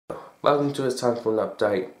Welcome to It's Time for an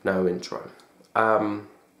Update, no intro.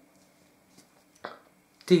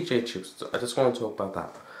 DJ Chips, I just want to talk about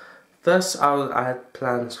that. First, I had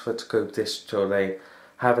plans for it to go digitally,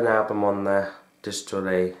 have an album on there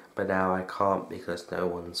digitally, but now I can't because no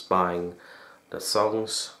one's buying the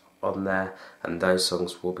songs on there, and those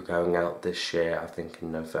songs will be going out this year, I think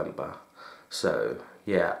in November. So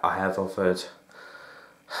yeah, I have offered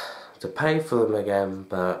to pay for them again,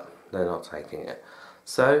 but they're not taking it.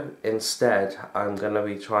 So instead, I'm going to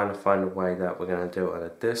be trying to find a way that we're going to do it on a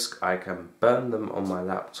disc. I can burn them on my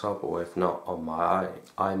laptop, or if not on my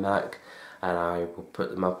iMac, and I will put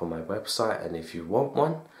them up on my website. And if you want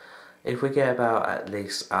one, if we get about at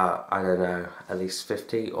least, I don't know, at least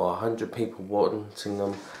 50 or 100 people wanting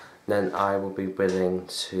them, then I will be willing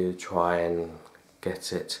to try and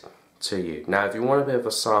get it to you. Now, if you want a bit of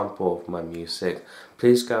a sample of my music,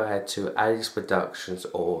 please go ahead to Ali's Productions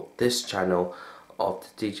or this channel of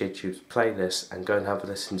the DJ Tubes playlist and go and have a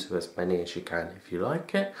listen to as many as you can. If you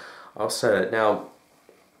like it, I'll sell it. Now,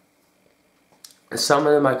 some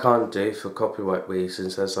of them I can't do for copyright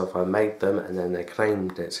reasons, as if I made them and then they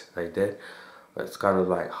claimed it, they did. It's kind of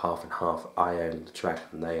like half and half. I own the track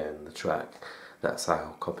and they own the track. That's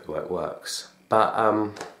how copyright works. But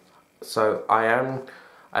so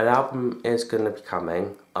an album is going to be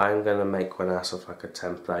coming. I'm going to make one out of like a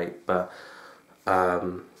template, but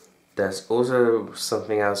there's also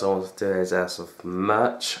something else I want to do is as of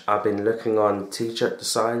merch. I've been looking on t-shirt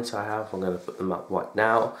designs I'm going to put them up right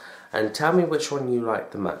now. And tell me which one you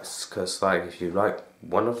like the most, because like if you like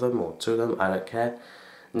one of them or two of them, I don't care.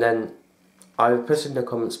 And then I will put in the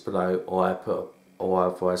comments below, or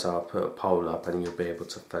otherwise I'll put a poll up and you'll be able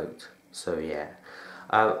to vote. So yeah.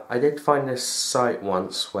 I did find this site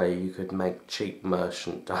once where you could make cheap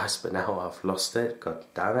merchandise, but now I've lost it, god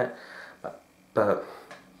damn it. But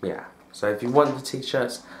yeah, so if you want the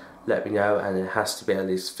t-shirts, let me know, and it has to be at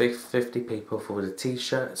least 50 people for the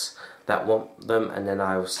t-shirts that want them, and then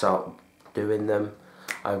I will start doing them.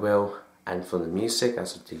 I will. And for the music,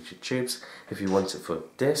 as of DJ Tubes, if you want it for a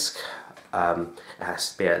disc, it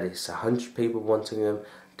has to be at least 100 people wanting them,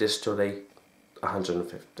 digitally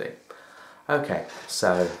 150. Okay,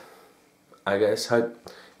 so I guess hope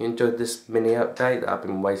you enjoyed this mini update that I've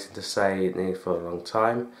been waiting to say nearly for a long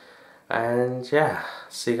time. And yeah,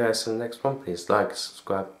 see you guys in the next one. Please like,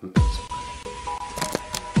 subscribe, and peace.